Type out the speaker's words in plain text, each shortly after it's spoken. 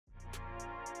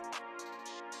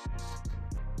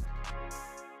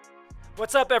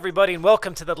What's up, everybody, and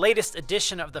welcome to the latest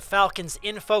edition of the Falcons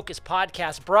in Focus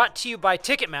podcast, brought to you by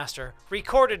Ticketmaster,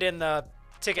 recorded in the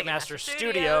Ticketmaster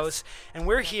Studios. And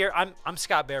we're here. I'm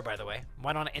Scott Bair, by the way.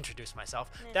 Why don't I introduce myself?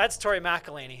 That's Tori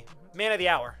McElhaney, man of the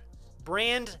hour,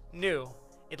 brand new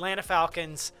Atlanta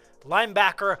Falcons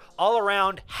linebacker,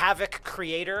 all-around havoc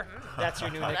creator. That's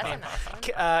your new nickname.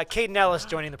 Kaden Elliss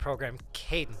joining the program.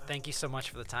 Kaden, thank you so much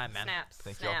for the time, man.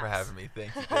 Thank you all for having me.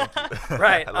 Thank you.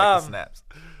 Right. I like the snaps.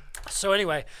 So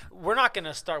anyway, we're not going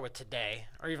to start with today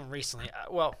or even recently.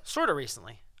 Well, sort of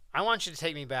recently. I want you to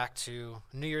take me back to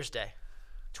New Year's Day,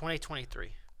 2023.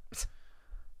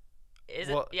 Is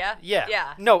well, it? Yeah?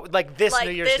 Yeah. No, like this New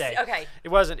Year's Day. Okay. It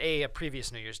wasn't a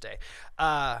previous New Year's Day.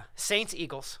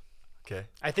 Saints-Eagles. Okay.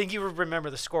 I think you remember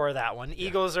the score of that one. Yeah.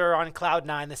 Eagles are on cloud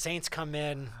 9. The Saints come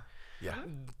in. Yeah.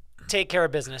 Take care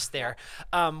of business there.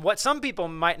 What some people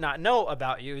might not know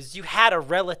about you is you had a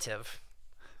relative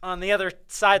on the other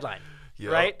sideline,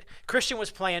 right? Christian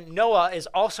was playing. Noah is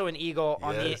also an Eagle.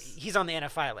 He's on the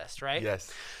NFI list, right?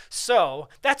 Yes. So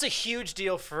that's a huge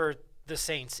deal for the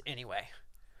Saints anyway.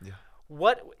 Yeah.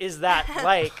 What is that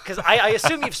like? Because I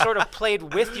assume you've sort of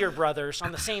played with your brothers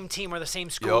on the same team or the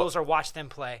same schools or watched them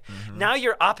play. Mm-hmm. Now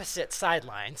you're opposite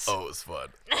sidelines. Oh, it was fun.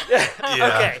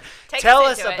 Okay. Tell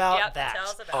us about that. Tell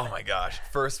us about it. My gosh.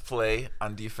 First play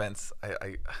on defense,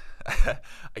 I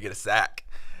get a sack.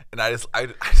 And I just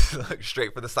looked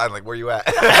straight for the side, like, where you at?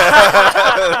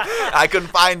 I couldn't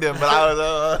find him, but I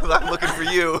was I'm looking for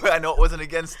you. I know it wasn't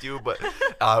against you, but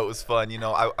it was fun. You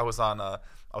know, I was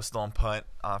still on punt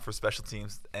for special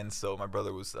teams, and so my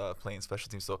brother was playing special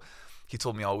teams. So he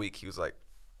told me all week, he was like,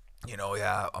 you know,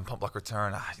 on punt block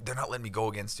return, they're not letting me go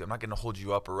against you. I'm not going to hold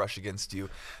you up or rush against you.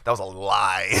 That was a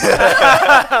lie.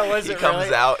 He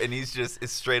comes out, and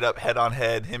it's straight up head on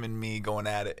head, him and me going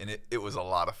at it, and it was a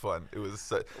lot of fun. It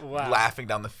was laughing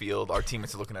down the field. Our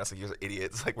teammates are looking at us like, you're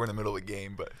idiots. Like, we're in the middle of a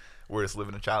game, but we're just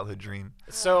living a childhood dream.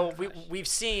 So we've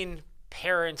seen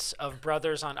parents of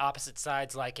brothers on opposite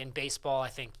sides, like in baseball, I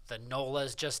think the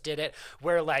Nolas just did it,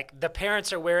 where like the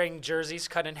parents are wearing jerseys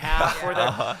cut in half.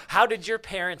 How did your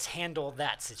parents handle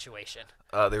that situation?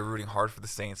 They were rooting hard for the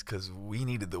Saints because we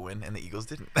needed the win and the Eagles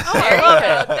didn't. Oh, there you go.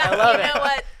 I love it. You know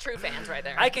what? True fans right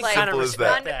there. I can kind of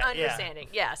respect that. Understanding.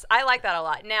 Yeah. Yes, I like that a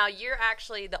lot. Now, you're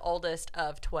actually the oldest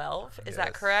of 12. Is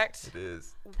that correct? It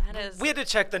is. That is. We had to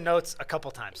check the notes a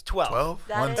couple times. 12. 12?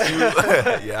 That 1, is,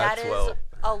 2. Yeah, that 12. Is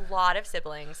a lot of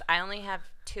siblings. I only have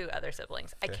 2 other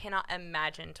siblings. Okay. I cannot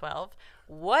imagine 12.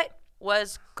 What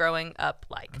was growing up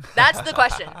like? That's the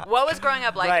question. What was growing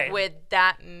up like with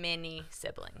that many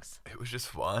siblings? It was just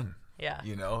fun. Yeah.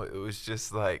 You know, it was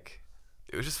just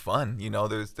fun. You know,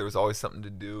 there was always something to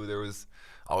do. There was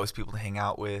always people to hang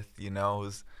out with. You know,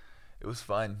 it was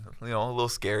fun. You know, a little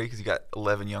scary because you got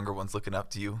 11 younger ones looking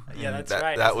up to you. Yeah, that's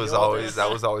right. That was always a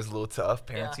little tough.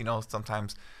 Parents, you know,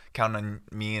 sometimes count on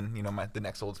me and, you know, the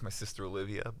next oldest, my sister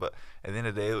Olivia. But at the end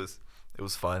of the day, it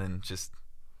was fun and just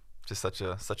such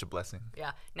a blessing.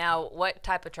 Yeah. Now, what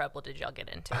type of trouble did y'all get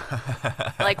into?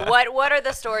 Like, what are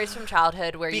the stories from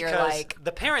childhood where you're like,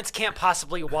 the parents can't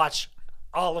possibly watch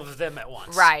all of them at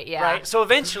once. Right. Yeah. Right. So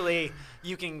eventually,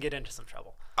 you can get into some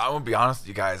trouble. I'm gonna be honest with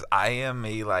you guys. I am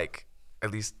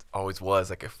at least always was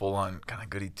like a full-on kind of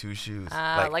goody two-shoes.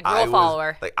 Like rule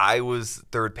follower. I was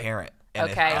third parent, and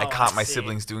if I caught my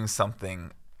siblings doing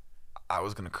something, I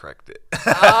was gonna correct it.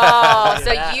 Oh,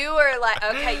 so you were like,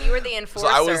 you were the enforcer.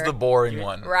 So I was the boring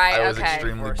one. Right. I was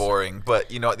extremely boring.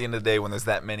 But you know, at the end of the day, when there's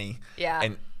that many,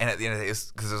 and at the end of the day,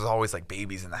 it's because there's always like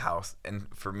babies in the house, and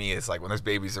for me, it's like when there's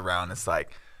babies around, it's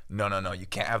like, no, you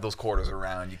can't have those quarters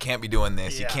around. You can't be doing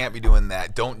this. You can't be doing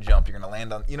that. Don't jump. You're gonna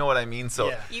land on. You know what I mean?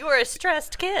 So you were a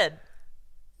stressed kid.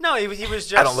 No, he was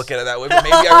just. I don't look at it that way, but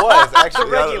maybe I was actually.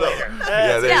 The regulator.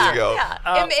 There you go.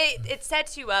 Yeah. It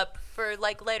sets you up for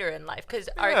like later in life because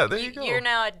you're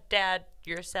now a dad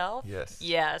yourself. Yes.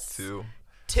 2.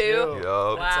 Yep.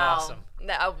 Wow. That's awesome.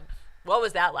 Now, what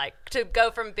was that like to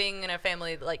go from being in a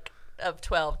family like of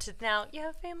 12 to now you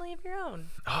have a family of your own?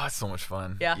 Oh, it's so much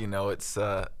fun. Yeah. You know, it's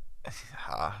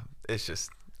just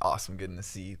awesome getting to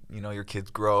see, you know, your kids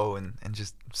grow and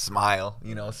just smile,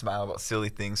 you know, smile about silly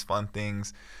things, fun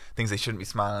things they shouldn't be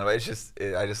smiling about.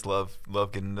 I just love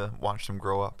getting to watch them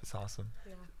grow up. It's awesome.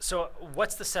 Yeah. So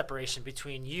what's the separation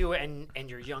between you and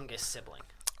your youngest sibling?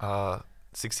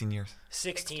 16 years.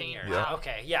 16 years. Yeah.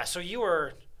 Okay. Yeah. So you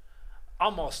were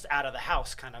almost out of the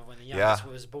house kind of when the youngest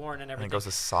was born and everything. I think I was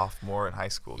a sophomore in high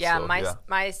school. Yeah, so,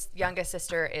 my youngest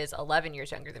sister is 11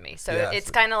 years younger than me. So it's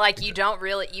kind of like you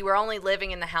were only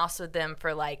living in the house with them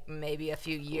for like maybe a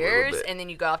few years, and then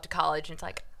you go off to college and it's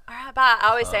like, But I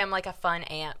always say I'm like a fun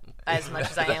aunt as much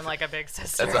as I am like a big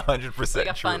sister. That's 100% like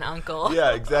a true. fun uncle.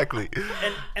 Yeah, exactly.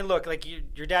 And look, like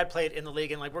your dad played in the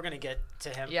league, and like we're gonna get to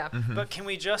him. Yeah. But can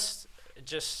we just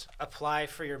apply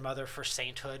for your mother for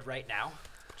sainthood right now?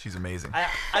 She's amazing.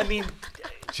 I mean,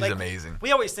 she's amazing.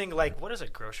 We always think like, what does a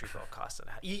grocery bill cost?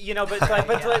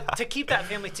 But to keep that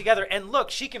family together, and look,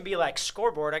 she can be like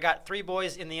scoreboard. I got 3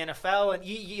 boys in the NFL, and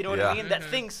you know what I mean. That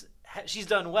she's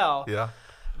done well. Yeah.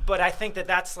 But I think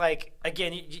that's like,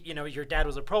 again, you know, your dad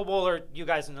was a Pro Bowler, you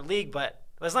guys in the league, but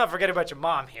let's not forget about your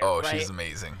mom here. Oh, right? she's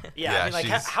amazing. Yeah, I mean, like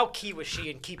how key was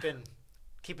she in keeping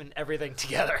everything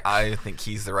together? I think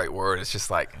key's the right word. It's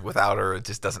just like without her, it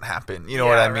just doesn't happen. You know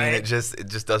what I mean? Right? It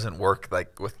just doesn't work.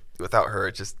 Like without her,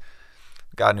 it just.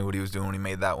 God knew what he was doing when he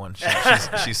made that one.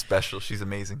 She's special. She's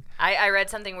amazing. I read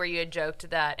something where you had joked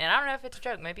that, and I don't know if it's a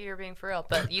joke. Maybe you're being for real,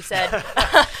 but you said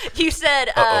that you said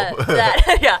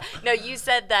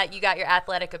that you got your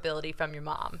athletic ability from your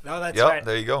mom. No, that's right.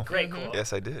 There you go. Great, cool.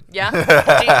 Yes, I did.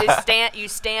 Yeah. You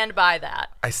stand by that.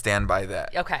 I stand by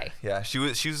that. Okay. Yeah, she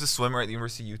was a swimmer at the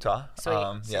University of Utah.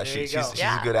 Sweet. Yeah, she's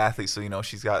a good athlete. So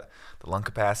she's got the lung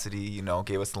capacity.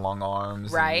 Gave us the long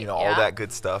arms. Right. And, all that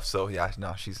good stuff. So yeah,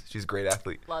 no, she's a great athlete.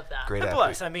 Love that. Great And athlete.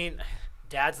 plus, I mean,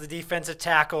 dad's the defensive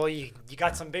tackle. You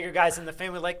got some bigger guys in the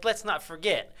family. Like, let's not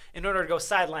forget, in order to go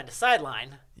sideline to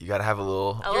sideline, you got to have a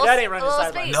little. Your dad ain't running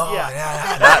sideline. No,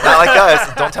 yeah. not like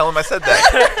us. Don't tell him I said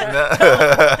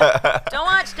that. Don't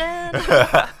watch,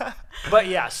 Dad. But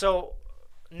yeah, so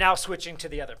now switching to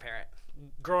the other parent.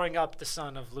 Growing up the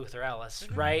son of Luther Elliss,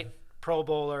 right? Pro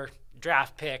Bowler,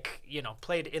 draft pick,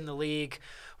 played in the league.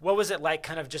 What was it like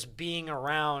kind of just being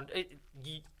around?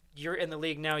 You're in the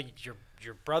league now.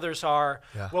 Your brothers are.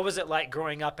 Yeah. What was it like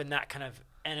growing up in that kind of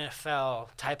NFL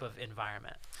type of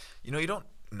environment? You don't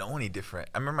know any different.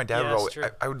 I remember my dad would always,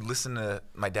 I would listen to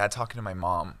my dad talking to my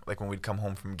mom, like when we'd come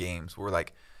home from games. We're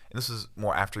like, and this was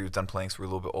more after he was done playing, so we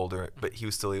were a little bit older, but he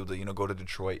was still able to, go to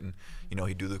Detroit and,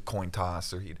 he'd do the coin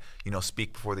toss, or he'd,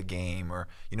 speak before the game, or,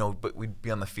 but we'd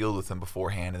be on the field with him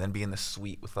beforehand and then be in the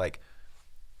suite with like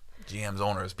GMs,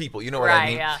 owners, people, you know what I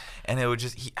mean? Yeah. And it would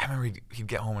just, I remember he'd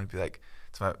get home and be like,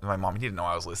 to my mom, he didn't know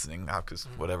I was listening, because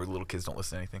whatever, little kids don't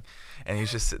listen to anything. And he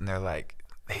was just sitting there like,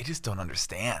 they just don't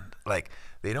understand. Like,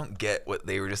 they don't get what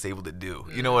they were just able to do.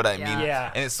 You know what I mean?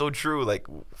 Yeah. And it's so true. Like,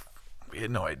 we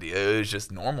had no idea. It was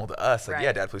just normal to us. Like,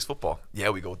 yeah, dad plays football.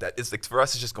 Yeah, we go with that. It's like, for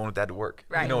us, it's just going with dad to work.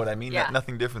 Right. You know what I mean? Yeah.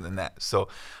 Nothing different than that. So,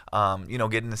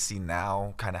 getting to see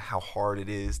now kind of how hard it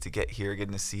is to get here,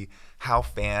 getting to see how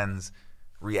fans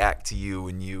react to you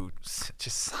when you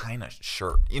just sign a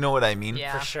shirt. You know what I mean?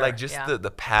 Yeah. For sure. Like, just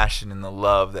the passion and the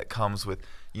love that comes with,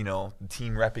 the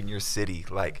team repping your city.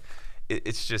 Like,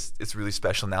 it's really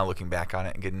special now looking back on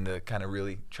it and getting to kind of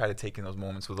really try to take in those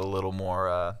moments with a little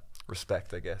more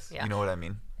respect, I guess. Yeah. You know what I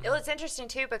mean? It's interesting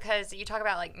too, because you talk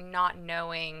about like not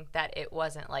knowing that it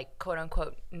wasn't like quote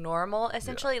unquote normal,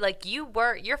 essentially. Yeah. Like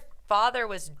your father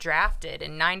was drafted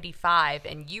in 95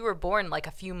 and you were born like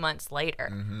a few months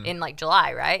later in like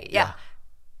July, right? Yeah.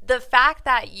 The fact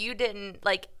that you didn't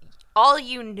like, all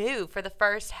you knew for the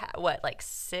first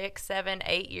 6, 7,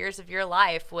 8 years of your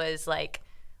life was like,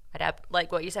 my dad,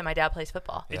 like what you said, my dad plays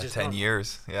football. Yeah, 10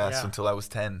 years. Yeah, so until I was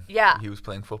 10. Yeah. He was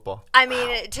playing football. I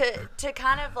mean, to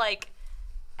kind of like,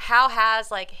 how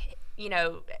has like,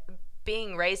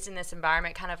 being raised in this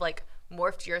environment kind of like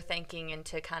morphed your thinking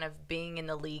into kind of being in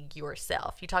the league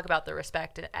yourself? You talk about the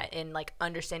respect and like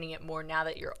understanding it more now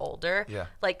that you're older. Yeah.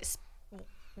 Like,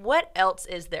 what else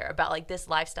is there about like this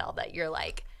lifestyle that you're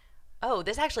like, oh,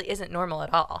 this actually isn't normal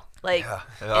at all? Like,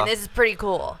 and this is pretty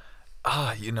cool.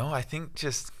 I think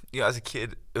just, as a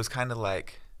kid, it was kind of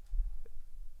like,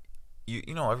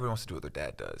 everyone wants to do what their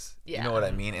dad does. Yeah. You know what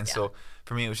I mean? And so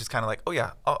for me, it was just kind of like, oh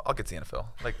yeah, I'll get to the NFL.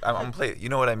 Like, I'm going to play it. You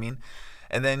know what I mean?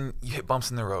 And then you hit bumps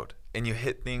in the road and you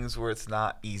hit things where it's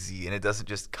not easy and it doesn't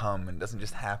just come and doesn't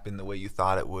just happen the way you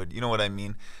thought it would. You know what I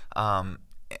mean?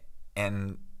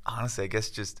 And honestly, I guess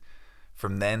just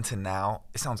from then to now,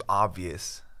 it sounds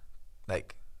obvious,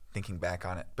 like thinking back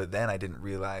on it. But then I didn't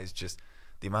realize just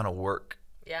the amount of work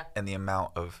and the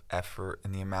amount of effort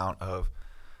and the amount of,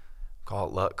 call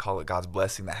it luck, call it God's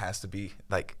blessing, that has to be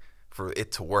like for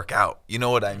it to work out. You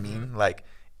know what I mean? Like,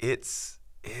 it's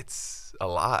a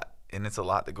lot, and it's a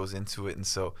lot that goes into it. And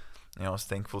so, I was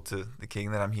thankful to the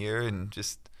King that I'm here and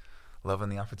just loving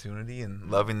the opportunity and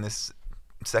loving this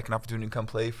second opportunity to come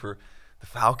play for the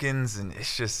Falcons. And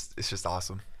it's just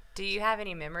awesome. Do you have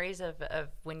any memories of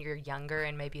when you're younger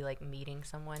and maybe like meeting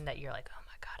someone that you're like, oh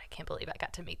my God, I can't believe I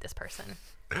got to meet this person?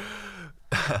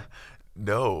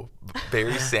 No.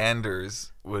 Barry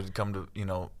Sanders would come to,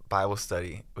 Bible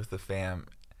study with the fam,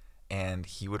 and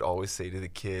he would always say to the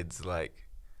kids, like,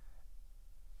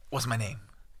 what's my name?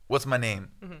 What's my name?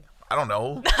 Mm-hmm. I don't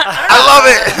know.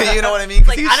 I love it. You know what I mean?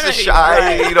 Because he's just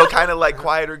shy, you know, kind of like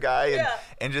quieter guy.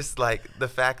 And just like the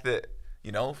fact that,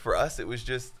 you know, for us, it was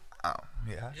just, oh,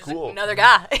 yeah, just cool. Another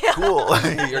guy. Cool.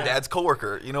 Your dad's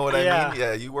coworker. You know what I mean?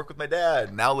 Yeah, you work with my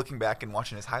dad. Now looking back and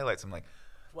watching his highlights, I'm like,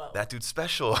 whoa, that dude's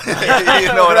special. You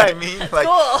know what I mean? That's like,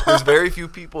 cool. There's very few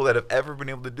people that have ever been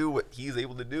able to do what he's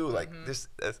able to do. Like this.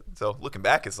 So looking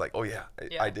back, it's like, oh yeah,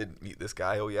 I did meet this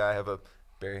guy. Oh yeah, I have a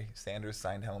Barry Sanders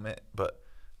signed helmet. But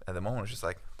at the moment, it was just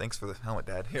like, thanks for the helmet,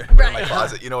 Dad. Here, in my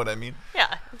closet. You know what I mean?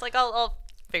 Yeah. It's like I'll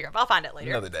figure out. I'll find it later.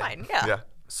 Another day. It's fine. Yeah.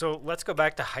 So let's go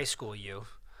back to high school.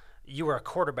 You were a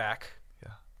quarterback.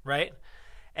 Yeah. Right.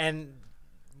 And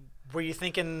were you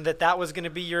thinking that was going to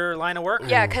be your line of work?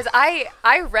 Yeah, because I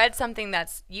read something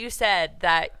you said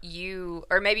that you,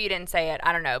 or maybe you didn't say it,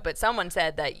 I don't know, but someone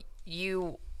said that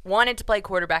you wanted to play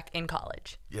quarterback in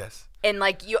college. Yes. And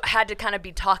like you had to kind of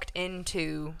be talked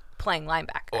into playing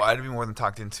linebacker. Oh, I had to be more than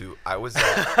talked into. I was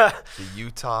at the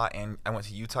Utah, and I went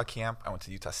to Utah camp. I went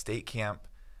to Utah State camp,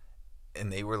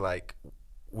 and they were like,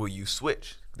 will you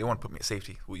switch? They want to put me at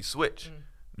safety. Will you switch?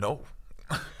 No.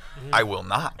 I will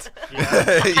not. Yeah.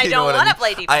 I don't want to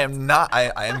play defense. I am not.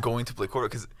 I am going to play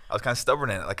quarterback because I was kind of stubborn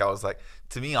in it. Like I was like,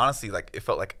 to me, honestly, like it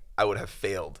felt like I would have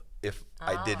failed if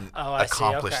I didn't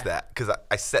accomplish that, because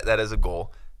I set that as a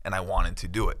goal and I wanted to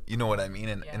do it. You know what I mean?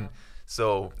 And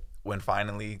so when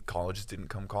finally college didn't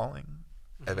come calling,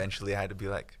 eventually I had to be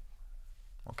like,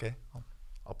 okay,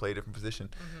 I'll play a different position.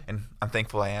 And I'm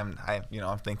thankful I'm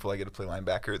thankful I get to play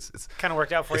linebacker. It's kind of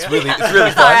worked out for you. It's really fun.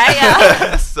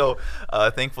 Right, So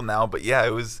thankful now, but yeah, I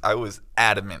was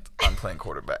adamant on playing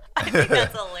quarterback. I think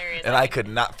that's hilarious. And I could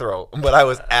not throw, but I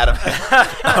was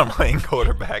adamant on playing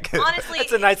quarterback. Honestly,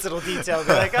 that's a nice little detail.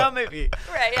 Be like, oh, maybe.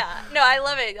 Right, yeah. No, I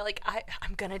love it. Like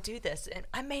I'm gonna do this, and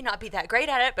I may not be that great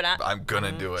at it, but I'm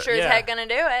gonna do it. Sure as heck gonna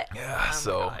do it.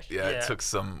 Yeah. It took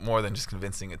some more than just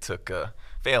convincing. It took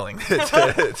failing to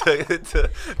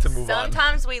move on.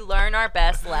 Sometimes we learn our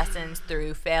best lessons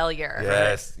through failure.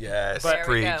 Yes. But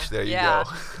preach. There you go.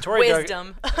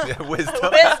 Wisdom.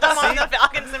 Wisdom. Wisdom on the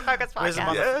Falcons in Focus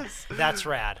podcast. Yes. That's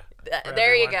rad.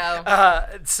 There you go.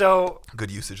 So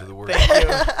good usage of the word. Thank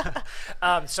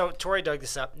you. So Tori dug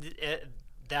this up.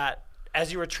 That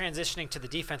as you were transitioning to the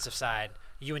defensive side,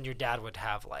 you and your dad would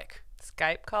have like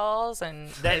Skype calls, and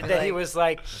that he was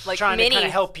like trying to kind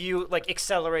of help you like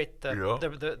accelerate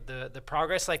the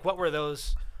progress. Like, what were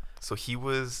those? So he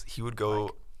would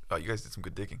go. Oh, you guys did some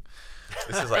good digging.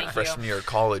 This is like freshman year of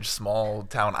college, small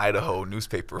town Idaho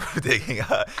newspaper digging.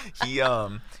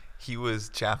 He was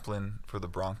chaplain for the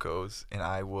Broncos, and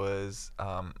I was,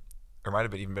 or might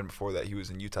have even been before that. He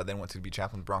was in Utah, then went to be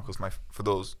chaplain of the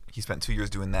Broncos. He spent 2 years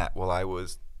doing that while I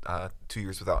was 2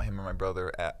 years without him and my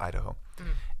brother at Idaho.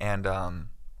 And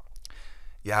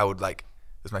I would it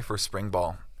was my first spring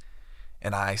ball,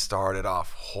 and I started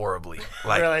off horribly,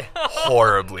 like really?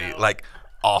 Horribly, like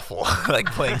awful, like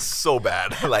playing so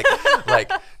bad, like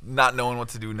not knowing what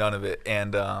to do, none of it.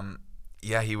 And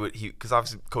because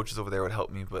obviously coaches over there would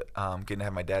help me, but getting to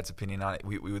have my dad's opinion on it,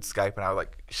 we would Skype, and I would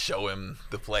like show him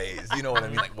the plays. You know what I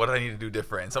mean? Like, what did I need to do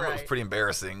different? Some of it was pretty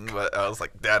embarrassing, but I was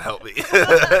like, Dad, help me.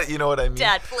 You know what I mean?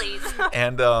 Dad, please.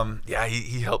 And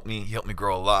he helped me. He helped me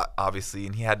grow a lot, obviously.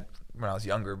 And he had when I was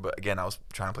younger, but again, I was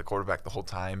trying to play quarterback the whole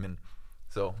time, and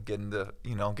so getting to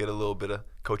get a little bit of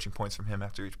coaching points from him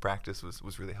after each practice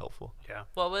was really helpful. Yeah.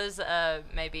 What was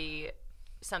maybe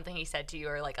something he said to you,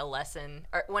 or like a lesson,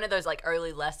 or one of those like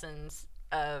early lessons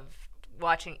of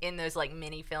watching in those like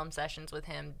mini film sessions with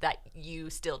him that you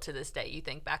still to this day you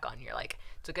think back on, you're like,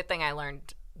 it's a good thing I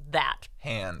learned that?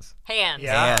 Hands.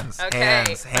 Yeah. Hands. Okay.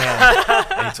 Hands.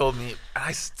 And he told me,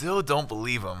 I still don't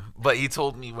believe him, but he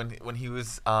told me when he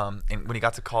was and when he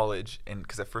got to college, and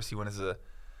because at first he went as a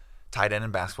tight end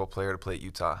and basketball player to play at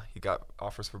Utah. He got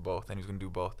offers for both, and he was going to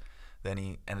do both. Then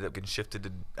he ended up getting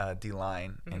shifted to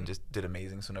D-line and just did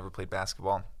amazing, so never played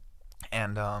basketball.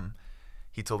 And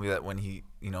he told me that when he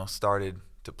started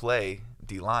to play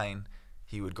D-line,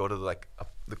 he would go to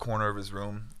the corner of his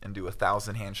room and do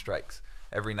 1,000 hand strikes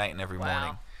every night and every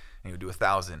morning. And he would do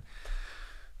 1,000.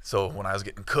 So when I was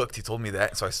getting cooked, he told me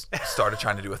that, so I started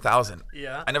trying to do 1,000.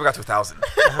 Yeah. I never got to 1,000.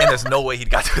 And there's no way he'd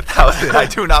got to 1,000. I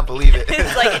do not believe it.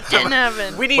 It's like it didn't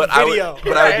happen. We need video.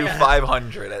 I would do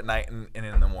 500 at night and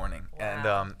in the morning.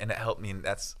 Wow. And it helped me, and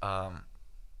that's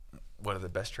one of the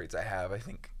best traits I have. I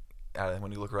think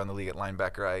when you look around the league at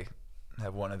linebacker, I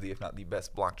have one of the, if not the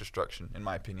best block destruction, in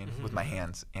my opinion, with my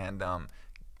hands. And,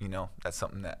 that's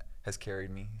something that has carried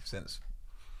me since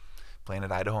playing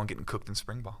at Idaho and getting cooked in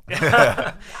spring ball. Nice.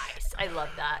 I love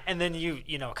that. And then you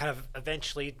kind of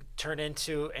eventually turn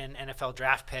into an NFL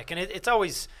draft pick. And it's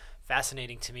always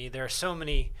fascinating to me. There are so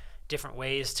many different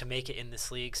ways to make it in this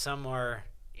league. Some are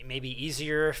maybe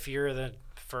easier if you're the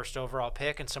first overall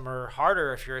pick, and some are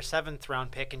harder if you're a 7th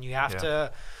round pick, and you have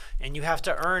to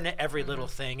earn every little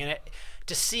thing. And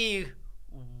to see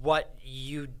what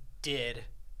you did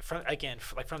from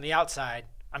the outside,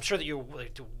 I'm sure that you're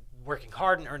working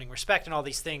hard and earning respect and all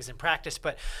these things in practice,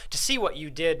 but to see what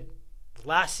you did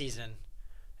last season,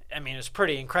 I mean, it was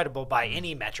pretty incredible by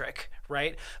any metric,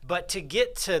 right? But to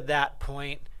get to that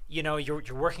point, you're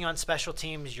working on special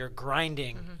teams, you're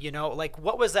grinding,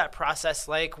 what was that process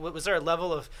like? Was there a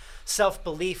level of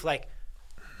self-belief, like,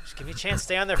 just give me a chance,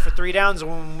 stay on there for 3 downs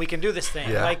when we can do this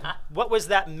thing? Yeah. Like, what was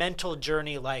that mental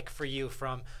journey like for you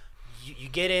from you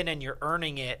get in and you're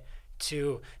earning it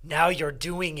to now you're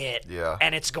doing it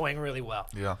and it's going really well?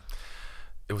 Yeah.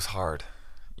 It was hard.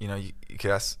 You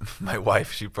could ask my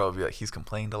wife, she'd probably be like, he's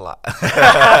complained a lot.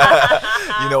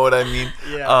 You know what I mean?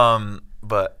 Yeah.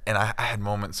 And I had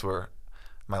moments where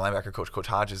my linebacker coach, Coach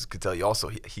Hodges, could tell you also,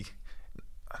 he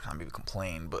not maybe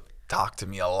complain, but talk to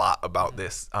me a lot about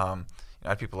this. I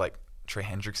had people like Trey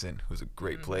Hendrickson, who's a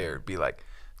great player, be like,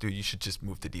 dude, you should just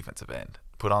move to defensive end,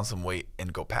 put on some weight,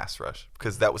 and go pass rush.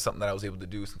 Because that was something that I was able to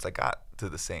do since I got to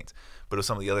the Saints. But it was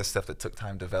some of the other stuff that took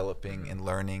time developing and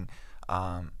learning.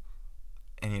 And,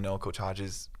 Coach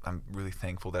Hodges, I'm really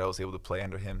thankful that I was able to play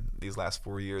under him these last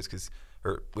 4 years.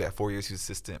 4 years he was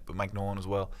assistant, but Mike Nolan as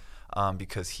well,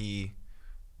 because he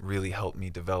really helped me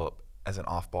develop as an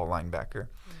off-ball linebacker,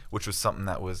 which was something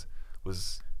that was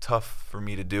tough for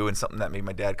me to do, and something that maybe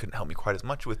my dad couldn't help me quite as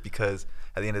much with, because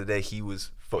at the end of the day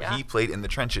he played in the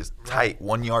trenches, tight,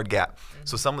 1 yard gap.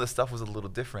 So some of the stuff was a little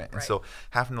different, and so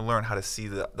having to learn how to see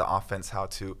the offense, how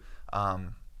to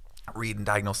read and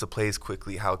diagnose the plays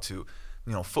quickly, how to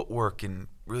footwork and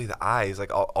really the eyes,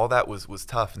 like all that was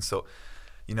tough. And so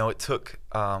it took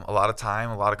a lot of time,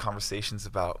 a lot of conversations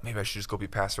about maybe I should just go be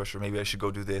pass rusher, maybe I should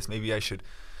go do this, maybe I should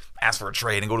ask for a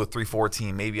trade and go to a 3-4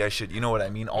 team, maybe I should, you know what I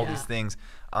mean, all these things.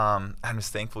 I'm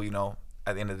just thankful,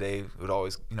 at the end of the day, it would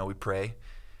always, we pray,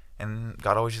 and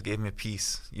God always just gave me a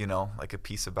peace, like a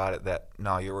peace about it that,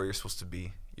 no, you're where you're supposed to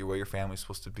be, you're where your family's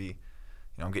supposed to be.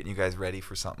 I'm getting you guys ready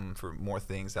for something, for more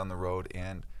things down the road.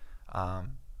 And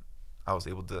I was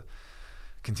able to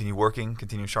continue working,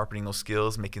 continue sharpening those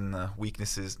skills, making the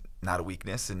weaknesses not a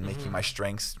weakness, and making my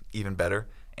strengths even better.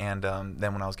 And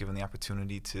then when I was given the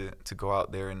opportunity to go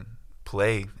out there and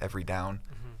play every down,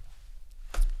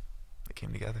 it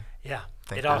came together. Yeah,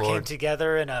 Thank it all the Lord. came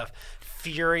together in a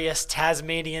furious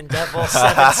Tasmanian devil,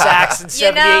 7 sacks and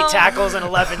 78 tackles and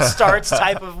 11 starts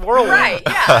type of whirlwind. Right,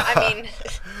 yeah. I mean,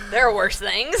 there are worse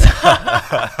things.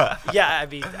 Yeah, I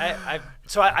mean,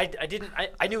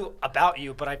 I knew about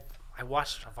you, but I've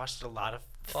watched a lot of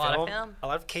film, a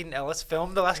lot of Kaden Elliss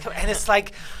film the last couple, and it's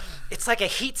like a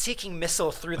heat-seeking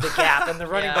missile through the gap, and the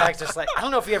running back's just like, I don't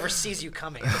know if he ever sees you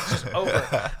coming. It's just over.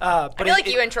 But I feel like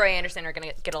you and Troy Anderson are going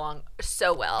to get along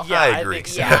so well. Yeah, I agree. think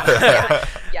so. Yeah.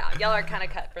 Y'all are kind of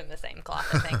cut from the same cloth,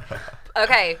 I think.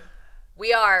 Okay,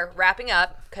 we are wrapping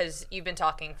up because you've been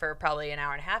talking for probably an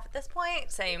hour and a half at this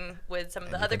point. Same with some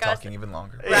of the other guys. Talking even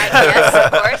longer. Right, yes,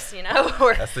 of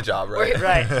course. That's the job, right?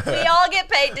 Right. We all get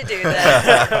paid to do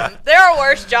this. There are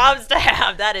worse jobs to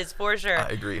have, that is for sure. I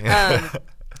agree.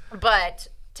 But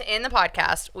to end the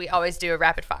podcast, we always do a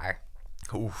rapid fire.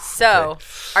 Oof, So, okay.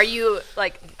 Are you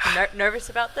nervous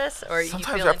about this, or are Sometimes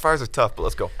you feeling? rapid fires are tough, but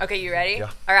let's go. Okay, you ready?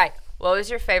 Yeah. All right. What was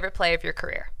your favorite play of your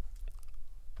career?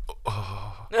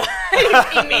 Oh.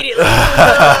 Immediately.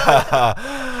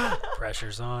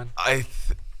 Pressure's on.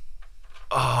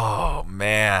 Oh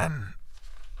man.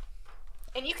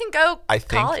 And you can go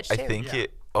college too. I think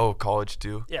it. Oh, college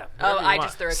too. Yeah. Oh, I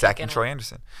just threw a kick Sacking in. Troy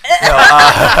Anderson.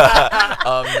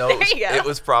 No, There you go. it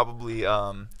was probably.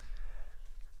 I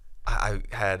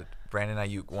had Brandon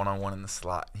Ayuk one-on-one in the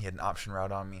slot. He had an option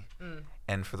route on me,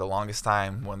 and for the longest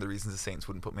time, one of the reasons the Saints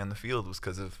wouldn't put me on the field was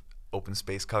because of open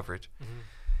space coverage.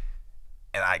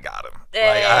 And I got him.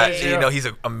 Hey. He's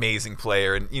an amazing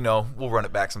player, and we'll run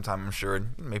it back sometime, I'm sure,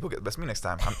 and maybe we'll get the best of me next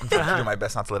time. I'm trying to do my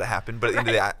best not to let it happen, but at the end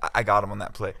of the day, I got him on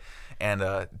that play.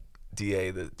 And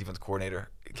DA, the defense coordinator,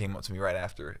 came up to me right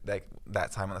after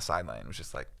that time on the sideline. Was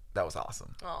just like, that was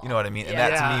awesome. Aww. You know what I mean? And Yeah.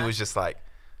 that to me was just like,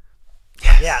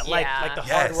 Yeah, Yeah. like the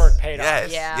yes, hard work paid off.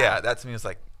 yes, Yeah. that to me was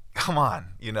like, come on,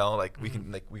 we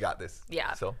can, we got this.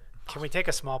 Yeah. So Can we take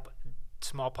a small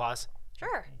pause?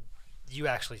 Sure. You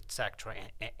actually sacked Troy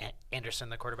Anderson,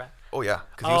 the quarterback? oh yeah,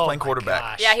 because he was playing my quarterback.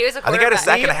 gosh. Yeah, he was a I think I had a quarterback.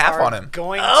 sack and a half We on are him.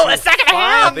 Going Oh, to a sack and a find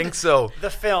half? I think so. The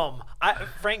film.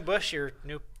 Frank Bush, your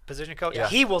new position coach, Yeah.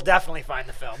 he will definitely find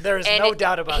the film. There is no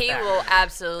doubt about that. He will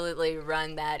absolutely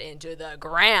run that into the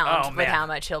ground with how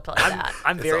much he'll play that.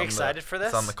 I'm very excited for this.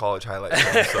 It's on the college highlights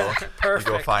film, so Perfect.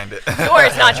 you go find it.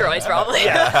 Yours, not Troy's, probably.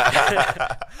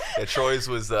 Yeah, Troy's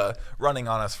was running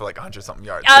on us for like 100-something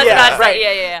yards. I was about to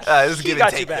say, yeah. It was a give and got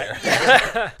take you back.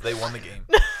 there. They won the game.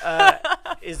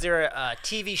 Is there a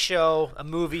TV show, a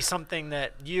movie, something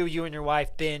that you and your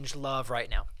wife binge love right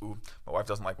now? Ooh, my wife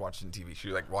doesn't like watching TV. She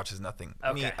like watches nothing.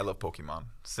 Okay. Me, I love Pokemon.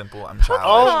 Simple. I'm childish.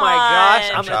 Oh my gosh!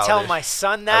 on. I'm gonna tell Childish. my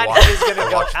son I that watch- he's gonna I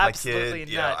go watch my absolutely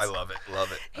kid. nuts. Yeah, I love it.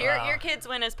 Love it. Your kids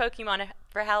went as Pokemon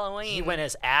for Halloween. He went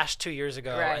as Ash 2 years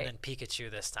ago, Right. and then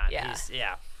Pikachu this time.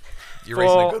 Yeah. You're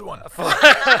raising a good one.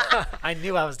 I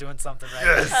knew I was doing something right.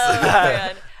 Yes. Oh,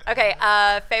 man.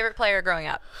 Okay, favorite player growing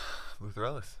up? Luther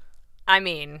Elliss. I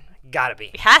mean, Gotta be.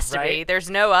 it has to be. right? There's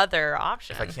no other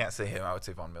option. If I can't say him, I would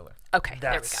say Von Miller. Okay,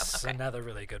 That's there we go. Okay. another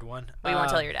really good one. We won't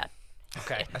tell your dad.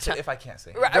 Okay. I said if I can't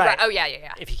say him. Right. Oh, yeah.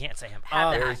 If you can't say him.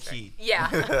 Have that. Very Asterisk. key.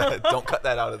 Yeah. Don't cut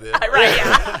that out of there. Right,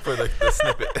 yeah. For the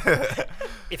snippet.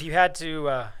 If you had to,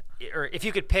 or if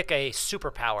you could pick a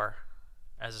superpower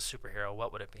as a superhero,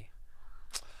 what would it be?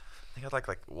 I think I'd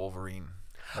like Wolverine.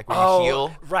 Like when you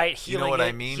heal. Right. You know what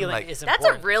I mean? Healing Like, is That's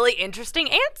important. a really interesting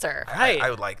answer. Right. I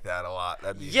would like that a lot.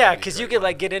 That'd be Yeah, because because you could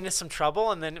like get into some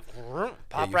trouble and then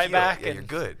pop right back. Yeah, and you're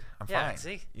good. I'm Yeah, fine.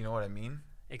 see? You know what I mean?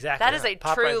 Exactly. That is a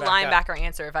Pop true right back up. linebacker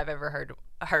answer if I've ever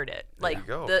heard it. Like you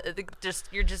go.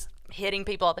 you're just hitting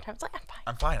people all the time. It's like I'm fine.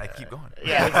 I'm fine. I keep going.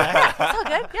 Yeah, exactly. It's all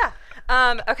good.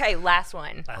 Yeah. Okay, last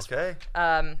one. Okay.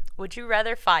 Would you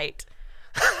rather fight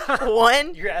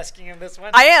one? You're asking him this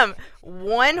one? I am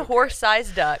one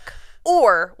horse-sized duck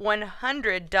or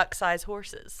 100 duck-sized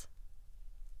horses.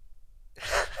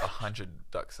 100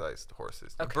 duck-sized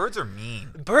horses. Birds are mean.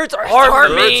 Birds are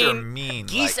Birds mean. are mean.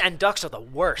 Geese Like, and ducks are the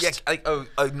worst. yeah, like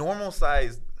a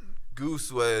normal-sized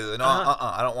goose was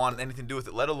I don't want anything to do with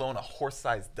it. Let alone a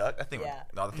horse-sized duck. That thing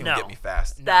would No. get me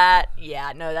fast. That's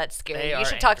scary. They You are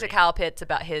should talk to angry. Kyle Pitts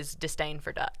about his disdain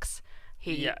for ducks.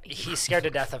 He's scared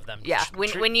to death of them. Yeah, True-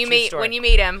 when you true meet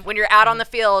story. him, when you're out on the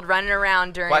field running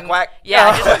around during Quack, quack.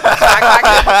 Yeah, just quack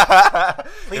quack.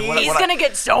 And He's gonna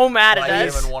get so mad I at hit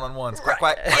us. him in one-on-ones. Quack,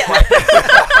 quack, quack,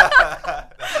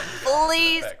 quack.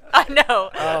 Please, I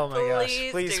know. Oh my gosh.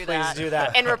 Please Please do do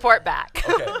that. and report back.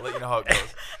 Okay, let you know how it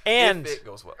goes. And if it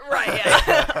goes well. Right,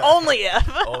 yeah. Only if.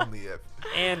 Only if.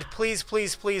 And please,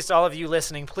 please, please, to all of you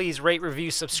listening, please rate, review,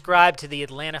 subscribe to the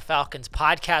Atlanta Falcons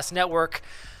Podcast Network.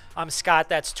 I'm Scott.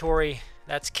 That's Tori.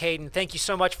 That's Kaden. Thank you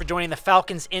so much for joining the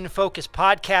Falcons in Focus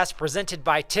podcast presented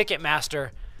by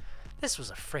Ticketmaster. This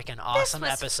was a freaking awesome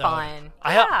was episode. fun.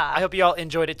 I Yeah. hope you all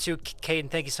enjoyed it too. Caden,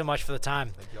 thank you so much for the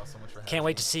time. Thank you all so much for having Can't me.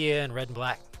 wait to see you in red and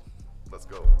black. Let's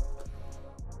go.